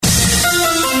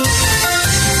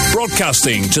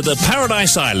Broadcasting to the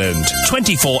Paradise Island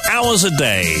 24 hours a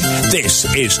day. This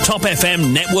is Top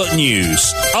FM Network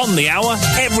News. On the hour,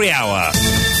 every hour.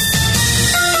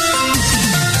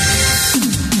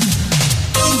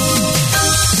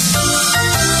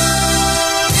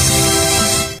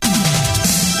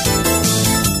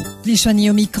 Lichani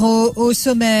au micro, au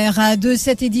sommaire de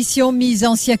cette édition, mise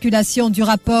en circulation du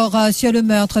rapport sur le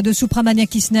meurtre de Supramania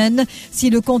Kisnen. Si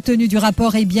le contenu du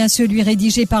rapport est bien celui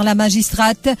rédigé par la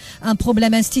magistrate, un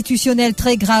problème institutionnel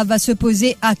très grave va se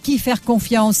poser. À qui faire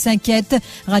confiance, s'inquiète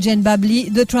Rajan Babli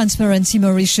de Transparency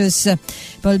Mauritius.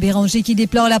 Paul Béranger qui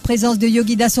déplore la présence de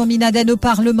Yogida Sominaden au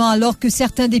Parlement alors que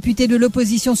certains députés de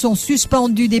l'opposition sont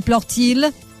suspendus,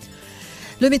 déplore-t-il.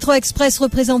 Le métro express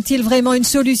représente-t-il vraiment une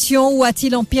solution ou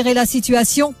a-t-il empiré la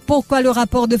situation? Pourquoi le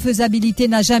rapport de faisabilité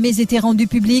n'a jamais été rendu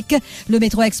public? Le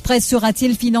métro express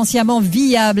sera-t-il financièrement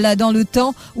viable dans le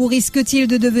temps ou risque-t-il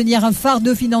de devenir un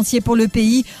fardeau financier pour le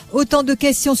pays? Autant de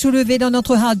questions soulevées dans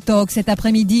notre Hard Talk cet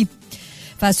après-midi.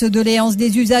 Face aux doléances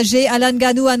des usagers, Alan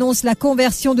Ganou annonce la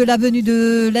conversion de l'avenue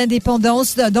de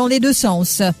l'Indépendance dans les deux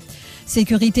sens.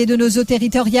 Sécurité de nos eaux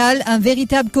territoriales, un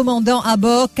véritable commandant à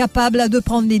bord capable de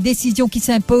prendre les décisions qui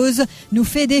s'imposent nous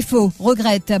fait défaut,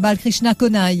 regrette Balkrishna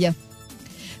Konai.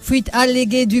 Fuite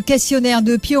alléguée du questionnaire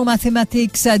de Pure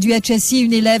Mathematics du HSI,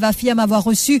 une élève affirme avoir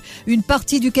reçu une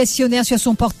partie du questionnaire sur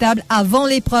son portable avant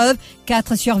l'épreuve,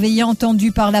 4 surveillants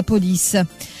entendus par la police.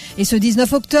 Et ce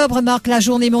 19 octobre marque la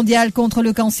journée mondiale contre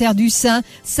le cancer du sein.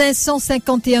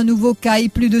 551 nouveaux cas et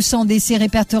plus de 100 décès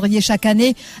répertoriés chaque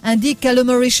année, indique le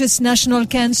Mauritius National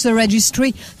Cancer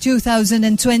Registry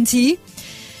 2020.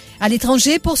 À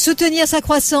l'étranger, pour soutenir sa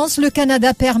croissance, le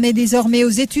Canada permet désormais aux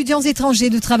étudiants étrangers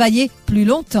de travailler plus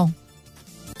longtemps.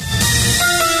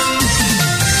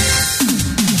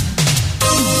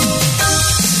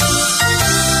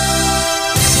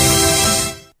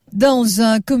 Dans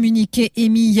un communiqué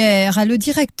émis hier, le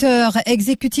directeur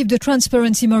exécutif de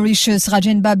Transparency Mauritius,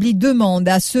 Rajan Babli, demande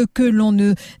à ce que l'on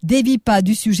ne dévie pas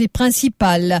du sujet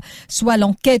principal, soit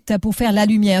l'enquête pour faire la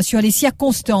lumière sur les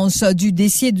circonstances du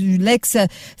décès de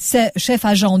l'ex-chef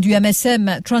agent du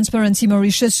MSM. Transparency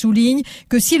Mauritius souligne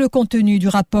que si le contenu du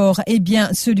rapport est bien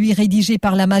celui rédigé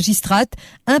par la magistrate,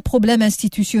 un problème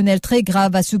institutionnel très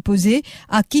grave va se poser.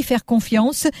 À qui faire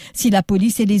confiance? Si la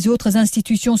police et les autres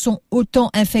institutions sont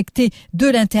autant infectées de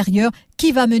l'intérieur,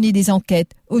 qui va mener des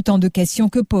enquêtes? Autant de questions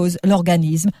que pose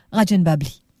l'organisme. Rajan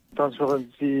Babli.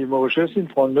 Transparency Mauritius, il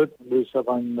prend note de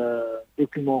certains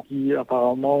documents qui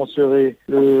apparemment seraient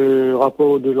le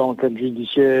rapport de l'enquête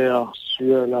judiciaire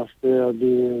sur l'affaire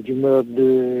du meurtre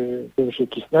de M.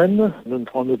 Kisnen. Nous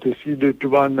prenons note aussi de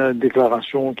toute une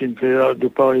déclaration qui nous fait de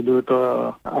part et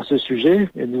d'autre à ce sujet.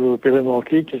 Et nous pouvons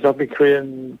remarquer que ça peut créer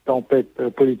une tempête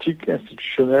politique,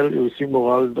 institutionnelle et aussi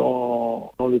morale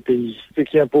dans le pays. Ce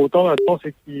qui est important maintenant,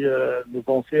 c'est que nous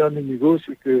pensons à nos niveaux,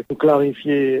 c'est que nous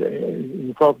clarifier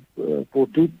une fois pour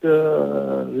toutes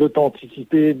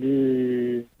l'authenticité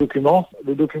du document.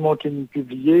 Le document qui est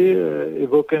publié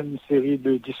évoque une série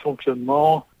de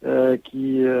dysfonctionnements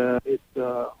qui est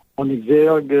en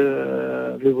exergue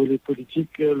le volet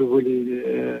politique, le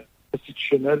volet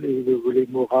institutionnel et le volet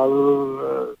moral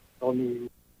dans nos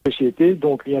sociétés.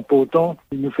 Donc il est important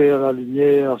de nous faire la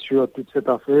lumière sur toute cette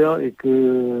affaire et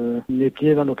que les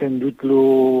pieds dans aucun doute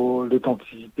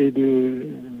l'authenticité du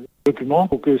document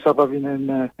pour que ça va venir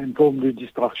une forme de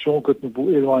distraction que nous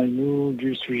pouvons éloigner nous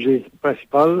du sujet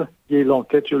principal qui est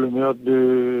l'enquête sur le meurtre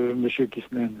de M.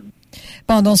 Kisnen.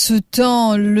 Pendant ce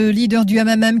temps, le leader du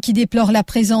MMM qui déplore la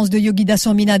présence de Yogida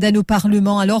Sominaden au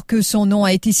Parlement alors que son nom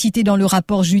a été cité dans le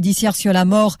rapport judiciaire sur la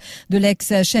mort de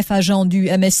l'ex-chef agent du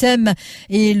MSM,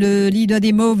 et le leader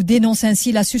des Mauves dénonce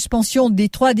ainsi la suspension des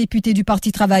 3 députés du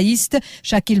Parti travailliste,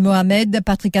 Shakil Mohamed,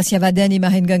 Patrick Asiavaden et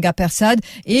Mahenganga Persad,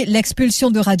 et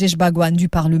l'expulsion de Rajesh Bhagwan du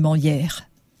Parlement hier.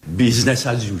 Business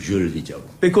as usual,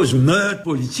 because meurtre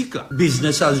politique,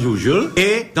 business as usual.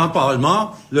 Et dans le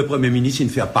Parlement, le Premier ministre, il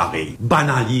fait pareil.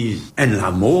 Banalise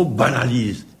un mot,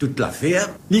 banalise toute l'affaire.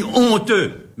 Il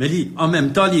honteux, mais en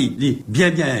même temps, il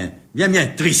bien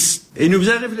triste. Et nous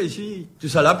avons réfléchi, tout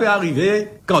ça là peut arriver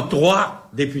quand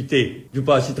 3 députés du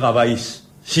Parti travailliste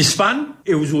suspendent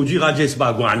et aujourd'hui Rajesh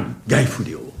Bhagwan gagne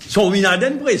foudéo. Son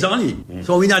Minaden présent,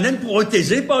 son Minaden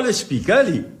protégé par le speaker,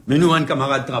 mais nous, un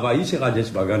camarade de travail, c'est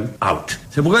Rajesh Bhagwan out.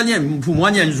 C'est pourquoi, pour moi,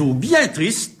 il y a un jour bien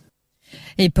triste.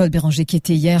 Et Paul Béranger qui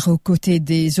était hier aux côtés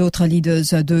des autres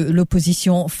leaders de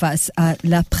l'opposition face à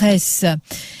la presse.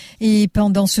 Et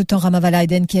pendant ce temps, Ramavala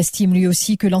Eden qui estime lui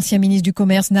aussi que l'ancien ministre du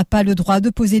Commerce n'a pas le droit de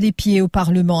poser les pieds au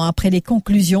Parlement après les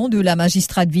conclusions de la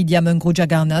magistrate Vidya Mungro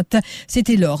Jagannath.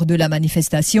 C'était lors de la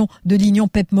manifestation de l'Union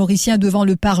PEP mauricien devant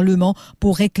le Parlement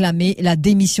pour réclamer la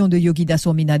démission de Yogida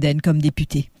Sominaden comme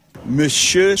député.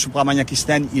 Monsieur Supramania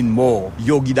Kisnen est mort.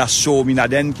 Yogida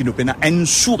Sominaden qui nous prend un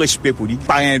sous-respect pour lui,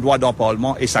 pas un droit dans le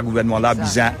Parlement et sa gouvernement-là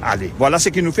bien aller. Voilà ce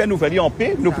qui nous fait dire en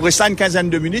paix. Nous pourrons rester une quinzaine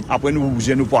de minutes. Après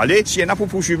nous parler. Si y en a pour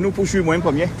poursuivre, nous poursuivons moi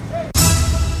premier.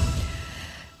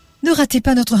 Ne ratez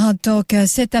pas notre Hard Talk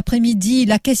cet après-midi.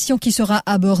 La question qui sera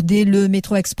abordée, le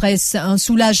métro express, un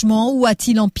soulagement ou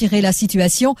a-t-il empiré la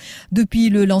situation? Depuis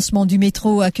le lancement du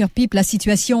métro à Cœur-Pipe, la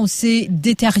situation s'est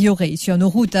détériorée sur nos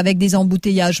routes avec des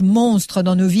embouteillages monstres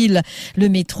dans nos villes. Le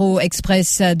métro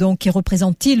express, donc,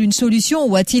 représente-t-il une solution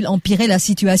ou a-t-il empiré la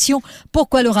situation?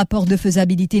 Pourquoi le rapport de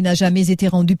faisabilité n'a jamais été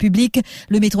rendu public?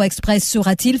 Le métro express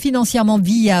sera-t-il financièrement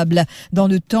viable dans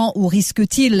le temps ou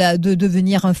risque-t-il de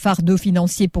devenir un fardeau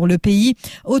financier pour le pays?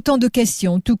 Autant de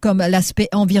questions, tout comme l'aspect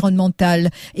environnemental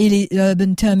et les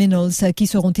urban terminals qui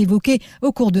seront évoqués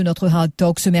au cours de notre Hard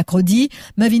Talk ce mercredi.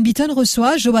 Mavin Beaton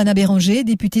reçoit Johanna Béranger,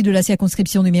 députée de la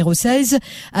circonscription numéro 16,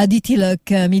 Adi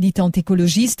Tilak, militante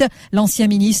écologiste, l'ancien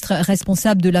ministre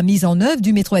responsable de la mise en œuvre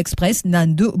du métro express,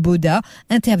 Nando Boda,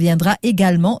 interviendra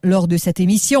également lors de cette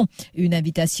émission. Une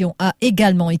invitation a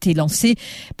également été lancée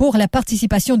pour la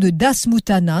participation de Das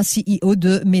Moutana, CEO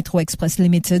de Metro Express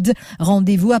Limited.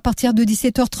 Rendez-vous à partir de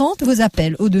 17h30, vos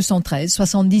appels au 213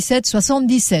 77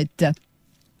 77.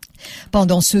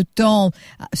 Pendant ce temps,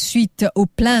 suite aux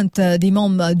plaintes des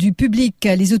membres du public,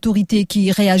 les autorités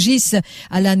qui réagissent,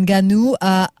 Alan Ganou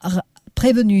a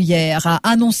prévenu hier, a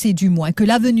annoncé du moins que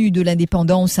l'avenue de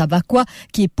l'indépendance à Vakwa,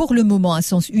 qui est pour le moment à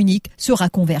sens unique, sera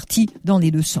convertie dans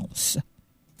les deux sens.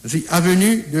 The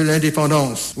Avenue de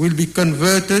l'Indépendance will be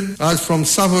converted as from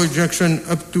Savoy Junction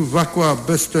up to Vakwa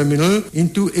Bus Terminal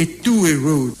into a two-way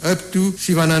road up to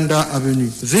Sivananda Avenue.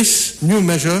 This new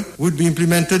measure would be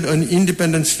implemented on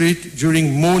Independence Street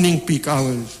during morning peak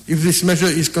hours. If this measure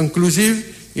is conclusive,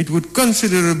 it would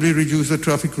considerably reduce the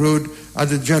traffic road at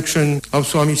the junction of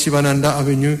Swami Sivananda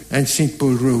Avenue and St.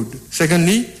 Paul Road.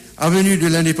 Secondly, Avenue de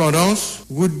l'Indépendance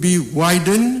would be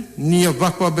widened near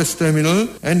Vakwa Bus Terminal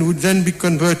and would then be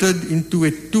converted into a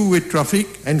two-way traffic,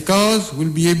 and cars will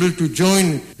be able to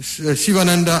join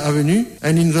Sivananda Avenue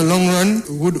and in the long run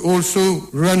would also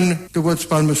run towards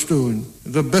Palmerston.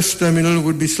 The bus terminal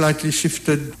would be slightly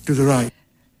shifted to the right.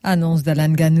 Annonce d'Alan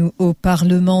Ganou au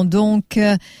Parlement. Donc,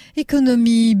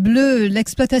 économie bleue,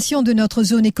 l'exploitation de notre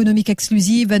zone économique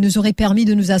exclusive nous aurait permis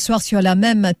de nous asseoir sur la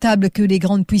même table que les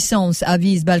grandes puissances,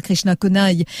 avise Balkrishna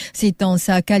Konai. C'est en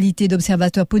sa qualité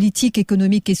d'observateur politique,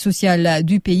 économique et social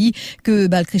du pays que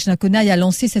Balkrishna Konai a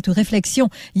lancé cette réflexion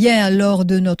hier lors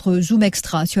de notre Zoom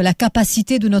Extra sur la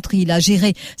capacité de notre île à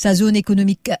gérer sa zone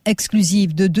économique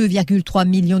exclusive de 2,3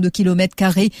 millions de kilomètres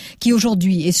carrés qui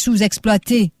aujourd'hui est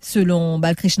sous-exploitée selon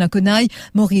Balkrishna Konai.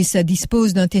 Maurice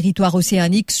dispose d'un territoire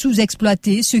océanique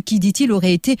sous-exploité, ce qui, dit-il,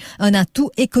 aurait été un atout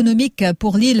économique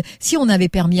pour l'île si on avait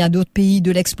permis à d'autres pays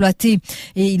de l'exploiter.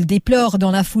 Et il déplore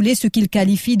dans la foulée ce qu'il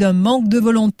qualifie d'un manque de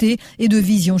volonté et de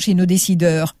vision chez nos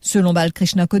décideurs. Selon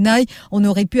Balkrishna Konai, on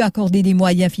aurait pu accorder des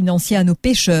moyens financiers à nos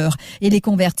pêcheurs et les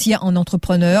convertir en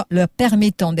entrepreneurs, leur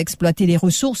permettant d'exploiter les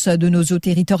ressources de nos eaux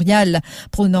territoriales.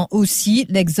 Prenant aussi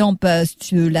l'exemple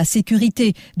de la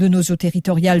sécurité de nos eaux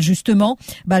territoriales, justement,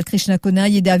 Balkrishna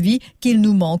Konai est d'avis qu'il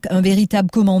nous manque un véritable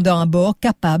commandant à bord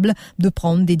capable de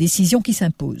prendre des décisions qui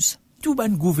s'imposent. Tout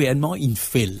bon gouvernement, il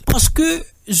fait. Parce que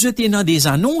je t'ai dans des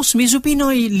annonces, mais je t'ai dans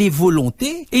les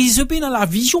volontés et je t'ai dans la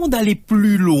vision d'aller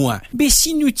plus loin. Mais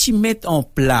si nous t'y mettons en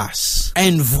place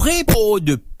un vrai port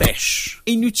de pêche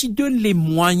et nous t'y donnons les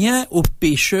moyens aux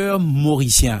pêcheurs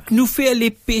mauriciens, nous faire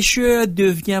les pêcheurs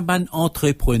deviennent ban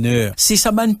entrepreneurs. C'est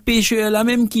ça ban pêcheurs là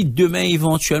même qui demain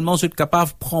éventuellement sont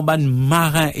capables de prendre ban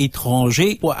marins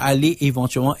étrangers pour aller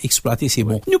éventuellement exploiter ces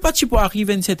bons. Nous pas pour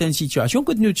arriver à une certaine situation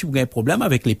que nous avons un problème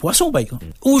avec les poissons par exemple.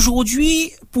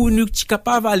 Aujourd'hui, pour nous qui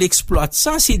capables à l'exploiter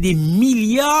ça, c'est des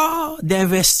milliards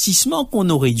d'investissements qu'on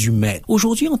aurait dû mettre.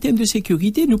 Aujourd'hui, en termes de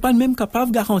sécurité, nous pas même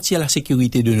capables de garantir la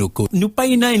sécurité de nos côtes. Nous pas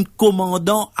un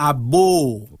commandant à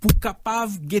bord pour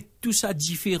capable de get tout ça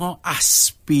différents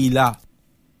aspects là.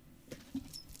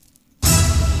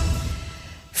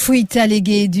 Fuite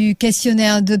alléguée du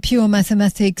questionnaire de Pure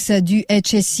Mathematics du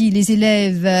HSC. Les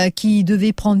élèves qui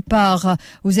devaient prendre part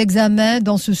aux examens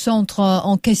dans ce centre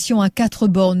en question à 4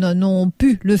 bornes n'ont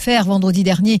pu le faire vendredi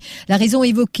dernier. La raison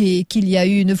évoquée, qu'il y a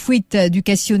eu une fuite du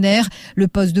questionnaire. Le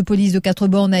poste de police de 4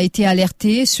 bornes a été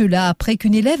alerté. Cela après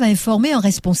qu'une élève a informé un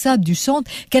responsable du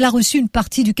centre qu'elle a reçu une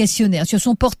partie du questionnaire sur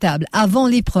son portable avant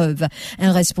l'épreuve.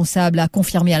 Un responsable a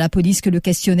confirmé à la police que le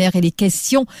questionnaire et les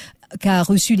questions qu'a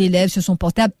reçu l'élève sur son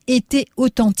portable était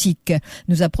authentique.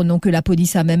 Nous apprenons que la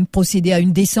police a même procédé à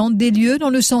une descente des lieux dans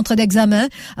le centre d'examen.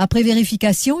 Après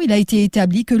vérification, il a été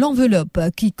établi que l'enveloppe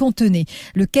qui contenait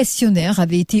le questionnaire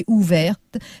avait été ouverte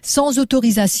sans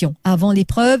autorisation avant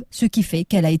l'épreuve, ce qui fait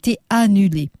qu'elle a été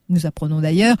annulée. Nous apprenons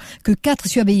d'ailleurs que 4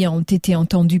 surveillants ont été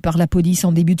entendus par la police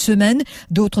en début de semaine.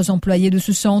 D'autres employés de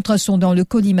ce centre sont dans le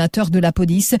collimateur de la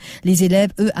police. Les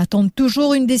élèves, eux, attendent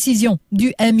toujours une décision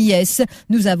du MIS.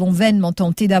 Nous avons vainement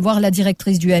tenté d'avoir la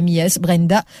directrice du MIS,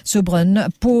 Brenda Sobrun,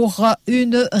 pour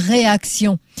une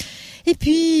réaction. Et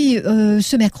puis,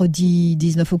 ce mercredi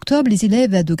 19 octobre, les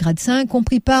élèves de grade 5 ont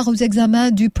pris part aux examens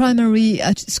du Primary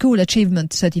School Achievement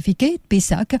Certificate,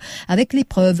 PESAC, avec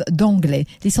l'épreuve d'anglais.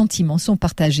 Les sentiments sont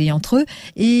partagés entre eux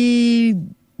et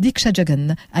Diksha Jagan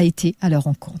a été à leur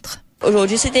rencontre.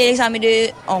 Aujourd'hui, c'était l'examen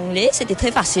d'anglais, c'était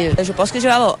très facile. Je pense que je vais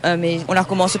avoir mais on a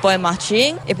commencé par un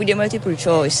matching et puis des multiple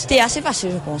choice. C'était assez facile,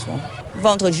 je pense. Moi.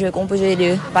 Vendredi, j'ai composé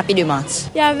le papier de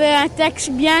maths. Il y avait un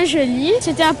texte bien joli.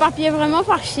 C'était un papier vraiment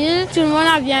facile. Tout le monde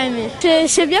a bien aimé.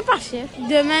 C'est bien passé.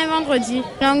 Demain, vendredi,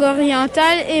 langue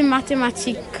orientale et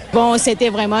mathématiques. Bon, c'était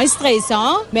vraiment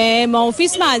stressant, mais mon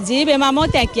fils m'a dit, maman,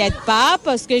 t'inquiète pas,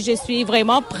 parce que je suis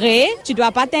vraiment prêt. Tu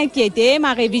dois pas t'inquiéter,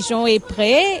 ma révision est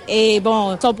prête. Et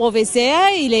bon, son professeur,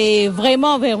 il est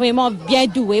vraiment bien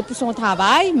doué pour son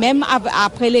travail. Même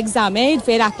après l'examen, il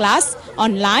fait la classe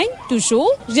online,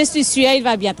 toujours. Je suis sûre qu'il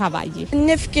va bien travailler.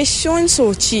 9 questions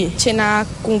sorties. Tu as une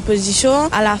composition.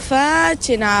 À la fin,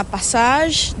 tu as un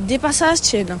passage. Des passages,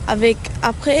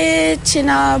 après, tu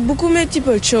as beaucoup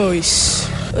multiple choice.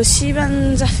 Aussi,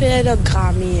 ben, ça fait de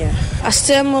grammaire. À ce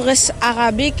terme, il reste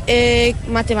arabique et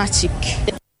mathématiques.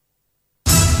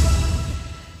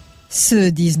 Ce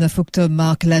 19 octobre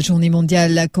marque la journée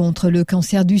mondiale contre le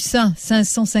cancer du sein.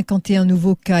 551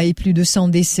 nouveaux cas et plus de 100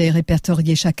 décès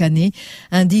répertoriés chaque année,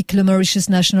 indique le Mauritius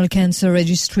National Cancer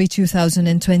Registry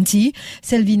 2020.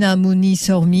 Selvina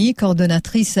Mouni-Sormi,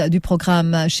 coordonnatrice du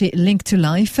programme chez Link to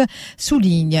Life,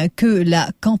 souligne que la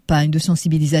campagne de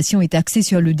sensibilisation est axée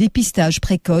sur le dépistage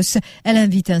précoce. Elle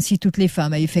invite ainsi toutes les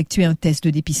femmes à effectuer un test de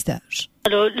dépistage.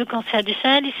 Alors, le cancer du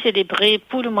sein est célébré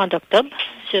pour le mois d'octobre,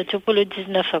 surtout pour le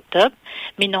 19 octobre,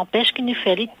 mais n'empêche qu'il nous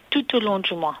fait aller tout au long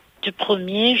du mois, du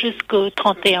 1er jusqu'au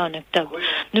 31 octobre.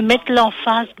 Nous mettons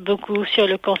l'emphase beaucoup sur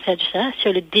le cancer du sein,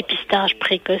 sur le dépistage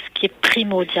précoce qui est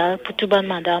primordial pour toute bonne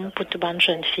madame, pour toute bonne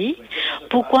jeune fille.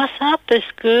 Pourquoi ça? Parce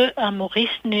que à Maurice,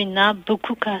 nous avons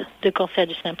beaucoup de cancer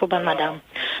du sein pour bonne madame.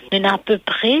 Nous avons à peu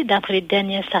près, d'après les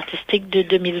dernières statistiques de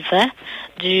 2020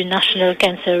 du National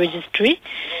Cancer Registry,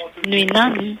 nous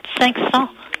avons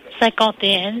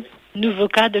 551 nouveaux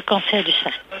cas de cancer du sein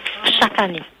chaque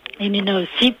année. Et nous avons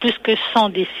aussi plus que 100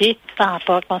 décès par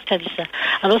rapport au cancer du sein.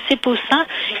 Alors c'est pour ça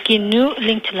que nous,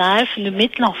 Link to Life, nous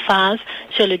mettons l'emphase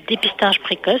sur le dépistage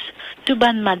précoce. Tout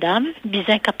bonne madame,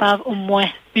 bien capable au moins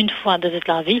une fois de toute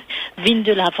la vie, viennent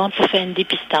de l'avant pour faire un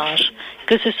dépistage.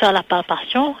 Que ce soit la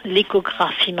palpation,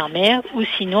 l'échographie mammaire ou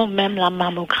sinon même la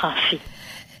mammographie.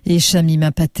 Et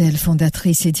Shamima Patel,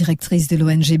 fondatrice et directrice de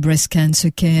l'ONG Breast Cancer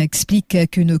Care, explique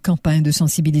qu'une campagne de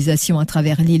sensibilisation à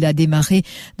travers l'île a démarré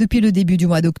depuis le début du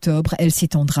mois d'octobre. Elle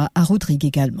s'étendra à Rodrigue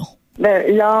également.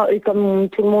 Là, comme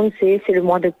tout le monde sait, c'est le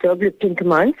mois d'octobre, le Pink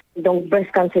Month. Donc, Breast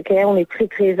Cancer Care, on est très,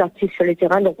 très actifs sur le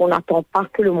terrain. Donc, on n'attend pas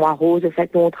que le mois rose. En fait,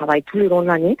 nous, on travaille tout le long de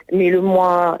l'année. Mais le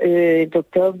mois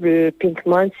d'octobre, le Pink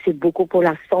Month, c'est beaucoup pour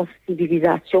la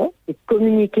sensibilisation et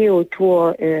communiquer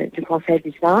autour du cancer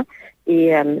du sein.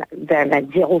 Et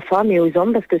dire aux femmes et aux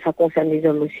hommes, parce que ça concerne les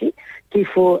hommes aussi, qu'il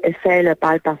faut faire la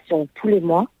palpation tous les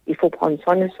mois, il faut prendre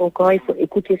soin de son corps, il faut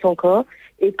écouter son corps,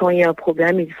 et quand il y a un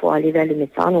problème, il faut aller vers le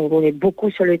médecin. Donc on est beaucoup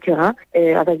sur le terrain,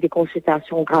 avec des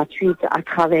consultations gratuites à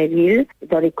travers l'île,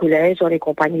 dans les collèges, dans les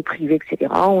compagnies privées,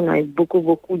 etc. On a eu beaucoup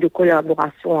de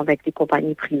collaborations avec les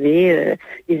compagnies privées,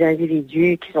 des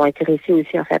individus qui sont intéressés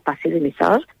aussi à faire passer le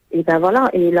message. Et voilà.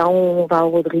 Et là, on va au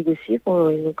Rodrigue aussi pour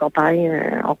une campagne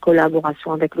en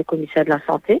collaboration avec le commissaire de la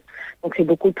santé. Donc, c'est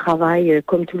beaucoup de travail,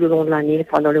 comme tout le long de l'année,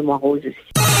 pendant le mois rose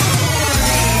aussi.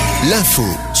 L'info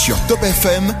sur Top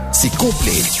FM, c'est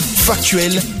complet,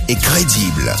 factuel et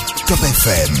crédible. Top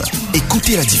FM,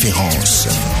 écoutez la différence.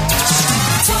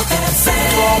 Top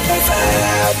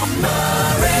FM,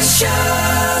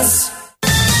 Mauritius.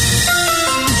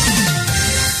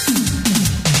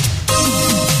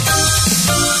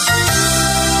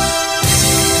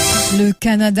 Le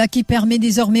Canada qui permet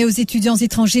désormais aux étudiants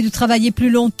étrangers de travailler plus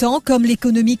longtemps, comme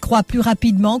l'économie croît plus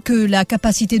rapidement que la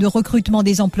capacité de recrutement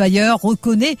des employeurs,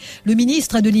 reconnaît le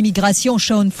ministre de l'Immigration,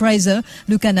 Sean Fraser.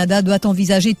 Le Canada doit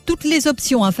envisager toutes les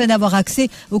options afin d'avoir accès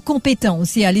aux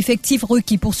compétences et à l'effectif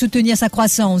requis pour soutenir sa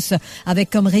croissance, avec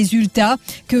comme résultat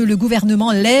que le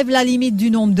gouvernement lève la limite du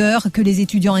nombre d'heures que les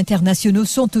étudiants internationaux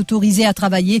sont autorisés à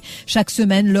travailler chaque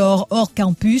semaine hors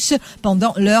campus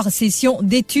pendant leur session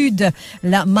d'études.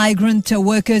 La Migrant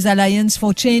Workers Alliance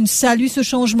for Change salue ce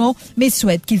changement, mais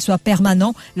souhaite qu'il soit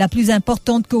permanent. La plus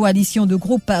importante coalition de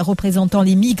groupes représentant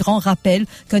les migrants rappelle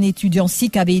qu'un étudiant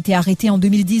sikh avait été arrêté en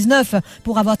 2019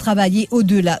 pour avoir travaillé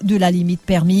au-delà de la limite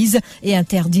permise et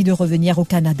interdit de revenir au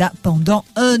Canada pendant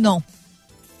 1 an.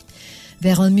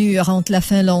 Vers un mur entre la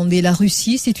Finlande et la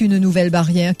Russie, c'est une nouvelle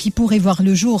barrière qui pourrait voir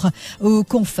le jour aux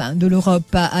confins de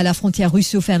l'Europe, à la frontière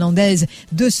russo-finlandaise.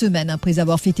 2 semaines après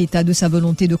avoir fait état de sa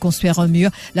volonté de construire un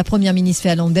mur, la première ministre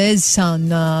finlandaise,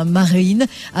 Sanna Marin,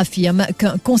 affirme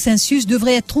qu'un consensus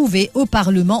devrait être trouvé au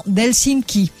Parlement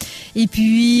d'Helsinki. Et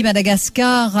puis,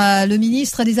 Madagascar, le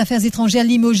ministre des Affaires étrangères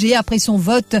limogé après son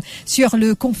vote sur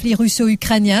le conflit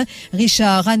russo-ukrainien.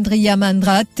 Richard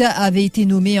Andriamandrat avait été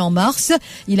nommé en mars.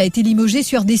 Il a été limogé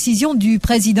sur décision du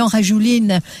président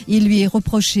Rajoelina. Il lui est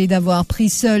reproché d'avoir pris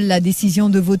seul la décision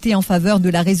de voter en faveur de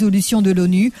la résolution de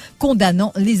l'ONU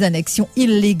condamnant les annexions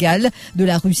illégales de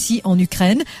la Russie en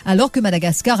Ukraine, alors que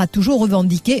Madagascar a toujours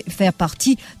revendiqué faire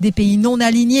partie des pays non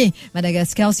alignés.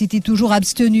 Madagascar s'était toujours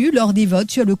abstenu lors des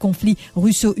votes sur le conflit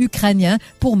russo-ukrainien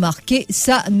pour marquer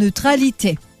sa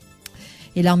neutralité.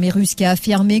 Et l'armée russe qui a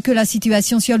affirmé que la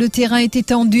situation sur le terrain était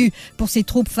tendue pour ses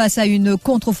troupes face à une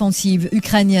contre-offensive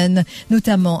ukrainienne,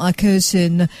 notamment à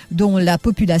Kherson, dont la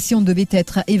population devait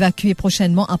être évacuée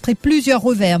prochainement après plusieurs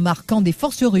revers marquant des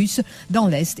forces russes dans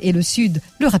l'Est et le Sud.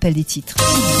 Le rappel des titres.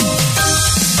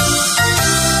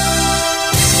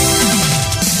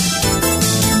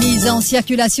 En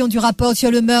circulation du rapport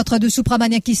sur le meurtre de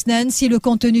Subramania Krishnan. Si le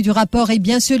contenu du rapport est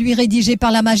bien celui rédigé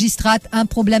par la magistrate, un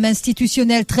problème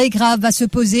institutionnel très grave va se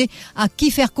poser. À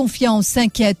qui faire confiance,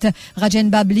 s'inquiète Rajan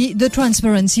Babli de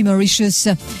Transparency Mauritius.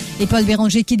 Et Paul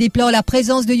Béranger qui déplore la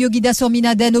présence de Yogita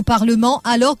Sorminaden au Parlement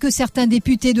alors que certains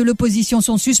députés de l'opposition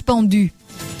sont suspendus.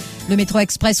 Le métro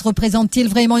express représente-t-il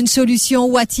vraiment une solution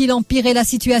ou a-t-il empiré la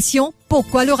situation ?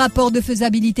 Pourquoi le rapport de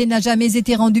faisabilité n'a jamais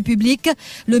été rendu public ?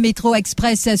 Le métro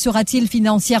express sera-t-il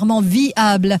financièrement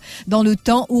viable dans le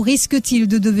temps ou risque-t-il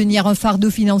de devenir un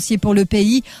fardeau financier pour le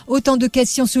pays ? Autant de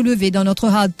questions soulevées dans notre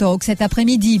Hard Talk cet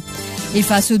après-midi. Et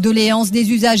face aux doléances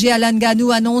des usagers, Alan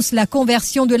Ganou annonce la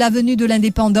conversion de l'avenue de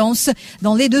l'Indépendance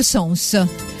dans les 2 sens.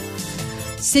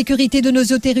 Sécurité de nos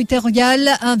eaux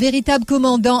territoriales, un véritable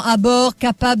commandant à bord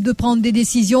capable de prendre des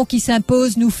décisions qui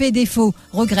s'imposent nous fait défaut,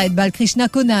 regrette Balkrishna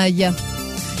Konai.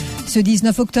 Ce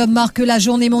 19 octobre marque la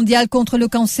journée mondiale contre le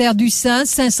cancer du sein.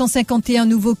 551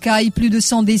 nouveaux cas et plus de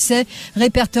 100 décès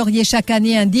répertoriés chaque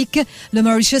année, indique le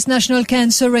Mauritius National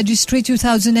Cancer Registry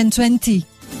 2020.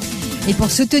 Et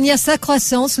pour soutenir sa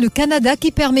croissance, le Canada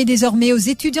qui permet désormais aux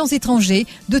étudiants étrangers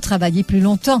de travailler plus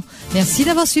longtemps. Merci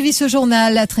d'avoir suivi ce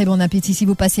journal. Très bon appétit si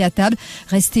vous passez à table.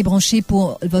 Restez branchés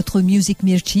pour votre Music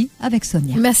Mirchi avec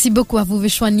Sonia. Merci beaucoup à vous,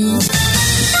 Vishwani.